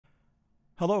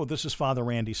Hello, this is Father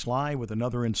Randy Sly with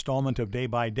another installment of Day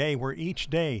by Day, where each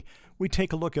day we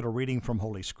take a look at a reading from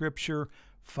Holy Scripture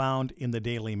found in the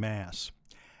daily Mass.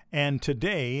 And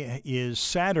today is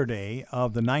Saturday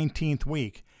of the 19th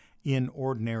week in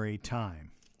Ordinary Time.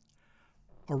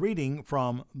 A reading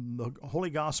from the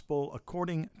Holy Gospel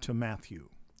according to Matthew.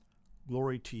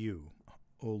 Glory to you,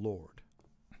 O Lord.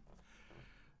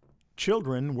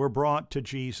 Children were brought to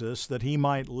Jesus that he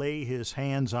might lay his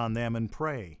hands on them and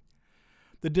pray.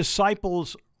 The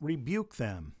disciples rebuked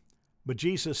them, but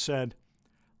Jesus said,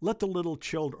 let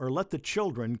the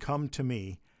children come to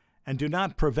me, and do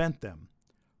not prevent them,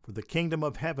 for the kingdom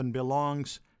of heaven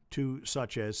belongs to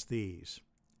such as these.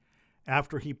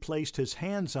 After he placed his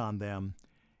hands on them,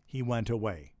 he went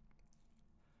away.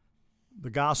 The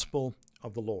Gospel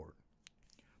of the Lord.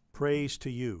 Praise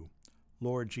to you,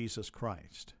 Lord Jesus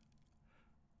Christ.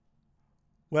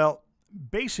 Well,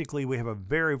 basically, we have a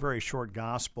very, very short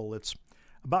gospel. It's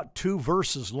about 2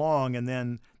 verses long, and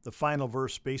then the final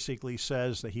verse basically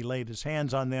says that he laid his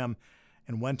hands on them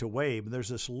and went away. But there's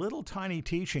this little tiny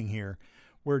teaching here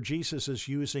where Jesus is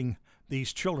using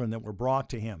these children that were brought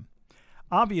to him.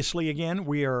 Obviously, again,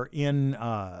 we are in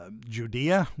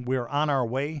Judea. We're on our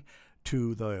way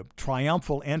to the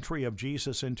triumphal entry of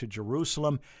Jesus into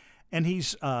Jerusalem, and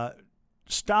he's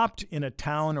stopped in a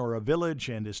town or a village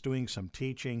and is doing some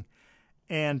teaching.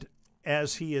 And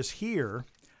as he is here,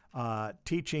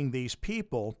 teaching these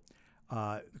people.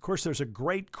 Of course, there's a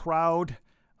great crowd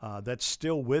that's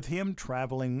still with him,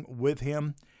 traveling with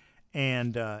him,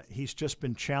 and he's just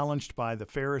been challenged by the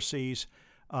Pharisees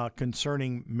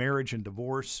concerning marriage and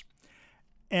divorce.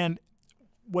 And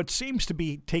what seems to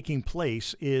be taking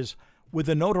place is, with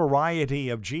the notoriety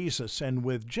of Jesus and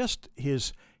with just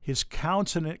his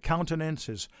countenance,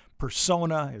 his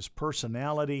persona, his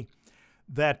personality,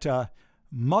 that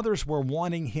mothers were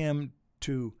wanting him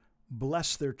to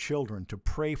bless their children, to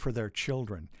pray for their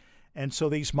children. And so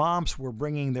these moms were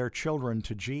bringing their children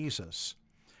to Jesus.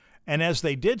 And as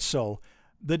they did so,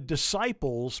 the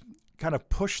disciples kind of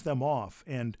pushed them off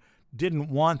and didn't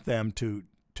want them to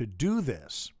do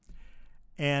this.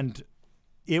 And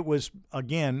it was,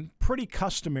 again, pretty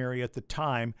customary at the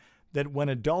time that when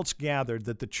adults gathered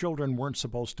that the children weren't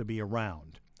supposed to be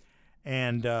around.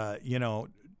 And,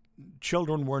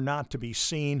 children were not to be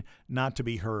seen, not to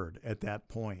be heard at that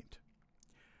point.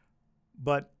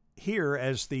 But here,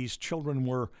 as these children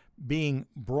were being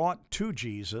brought to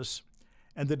Jesus,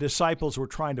 and the disciples were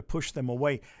trying to push them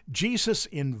away, Jesus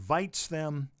invites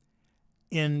them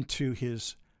into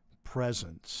his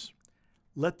presence.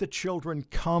 Let the children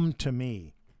come to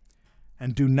me,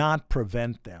 and do not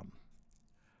prevent them.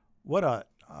 What a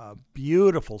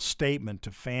beautiful statement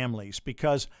to families,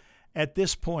 because at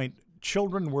this point,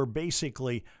 children were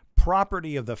basically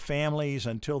property of the families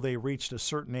until they reached a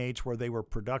certain age where they were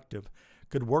productive,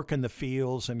 could work in the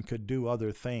fields, and could do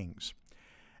other things.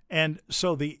 And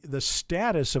so the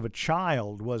status of a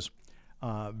child was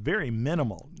very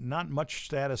minimal, not much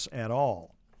status at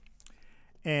all.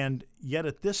 And yet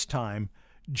at this time,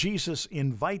 Jesus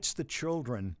invites the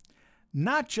children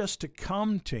not just to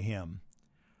come to him,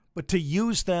 but to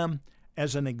use them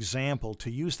as an example, to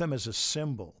use them as a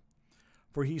symbol.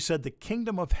 For he said, the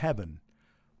kingdom of heaven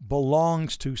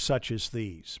belongs to such as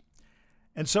these.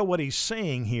 And so what he's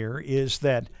saying here is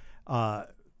that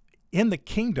in the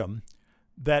kingdom,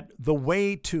 that the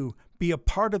way to be a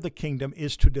part of the kingdom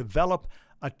is to develop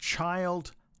a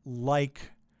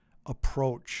childlike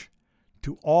approach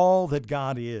to all that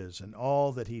God is and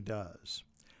all that he does.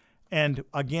 And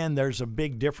again, there's a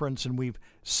big difference, and we've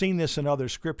seen this in other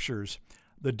scriptures,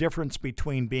 the difference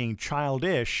between being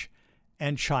childish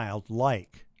and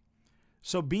childlike.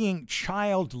 So being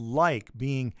childlike,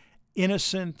 being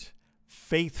innocent,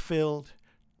 faith-filled,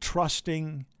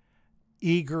 trusting,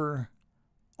 eager,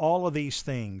 all of these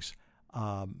things,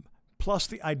 plus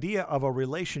the idea of a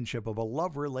relationship, of a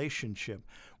love relationship,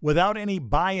 without any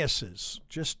biases,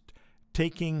 just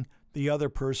taking the other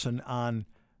person on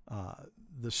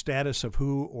the status of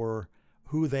who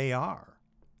they are.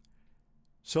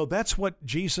 So that's what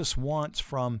Jesus wants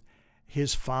from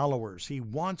his followers. He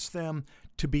wants them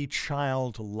to be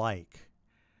childlike.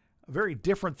 A very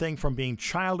different thing from being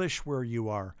childish, where you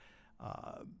are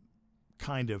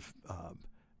kind of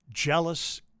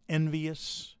jealous,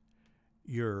 envious.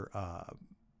 You're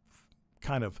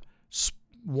kind of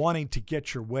wanting to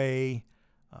get your way,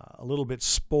 a little bit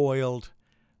spoiled,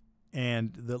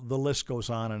 and the list goes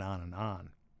on and on and on.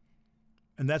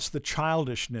 And that's the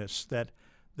childishness that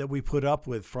we put up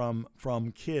with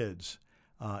from kids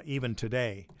even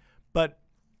today. But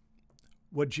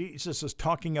what Jesus is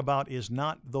talking about is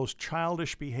not those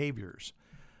childish behaviors,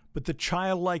 but the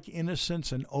childlike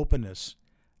innocence and openness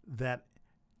that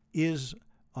is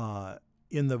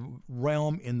in the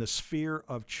realm, in the sphere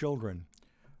of children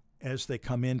as they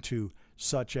come into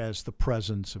such as the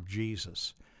presence of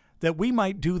Jesus, that we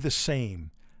might do the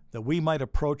same, that we might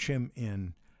approach him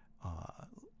in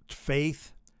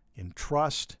faith, in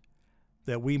trust,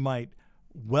 that we might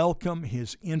welcome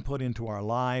his input into our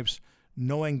lives,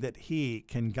 knowing that he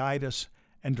can guide us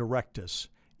and direct us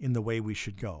in the way we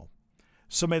should go.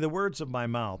 So may the words of my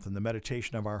mouth and the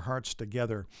meditation of our hearts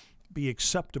together be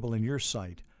acceptable in your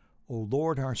sight, O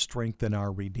Lord, our strength and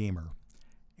our Redeemer.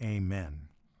 Amen.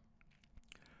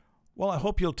 Well, I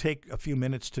hope you'll take a few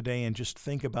minutes today and just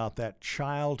think about that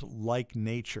childlike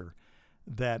nature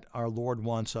that our Lord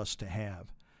wants us to have.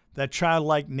 That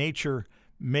childlike nature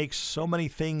makes so many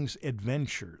things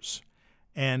adventures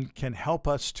and can help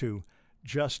us to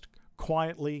just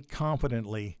quietly,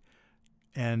 confidently,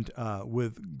 and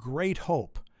with great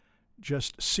hope,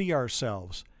 just see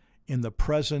ourselves in the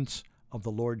presence of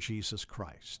the Lord Jesus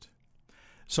Christ.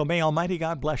 So may Almighty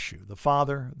God bless you, the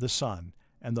Father, the Son,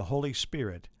 and the Holy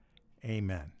Spirit.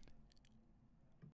 Amen.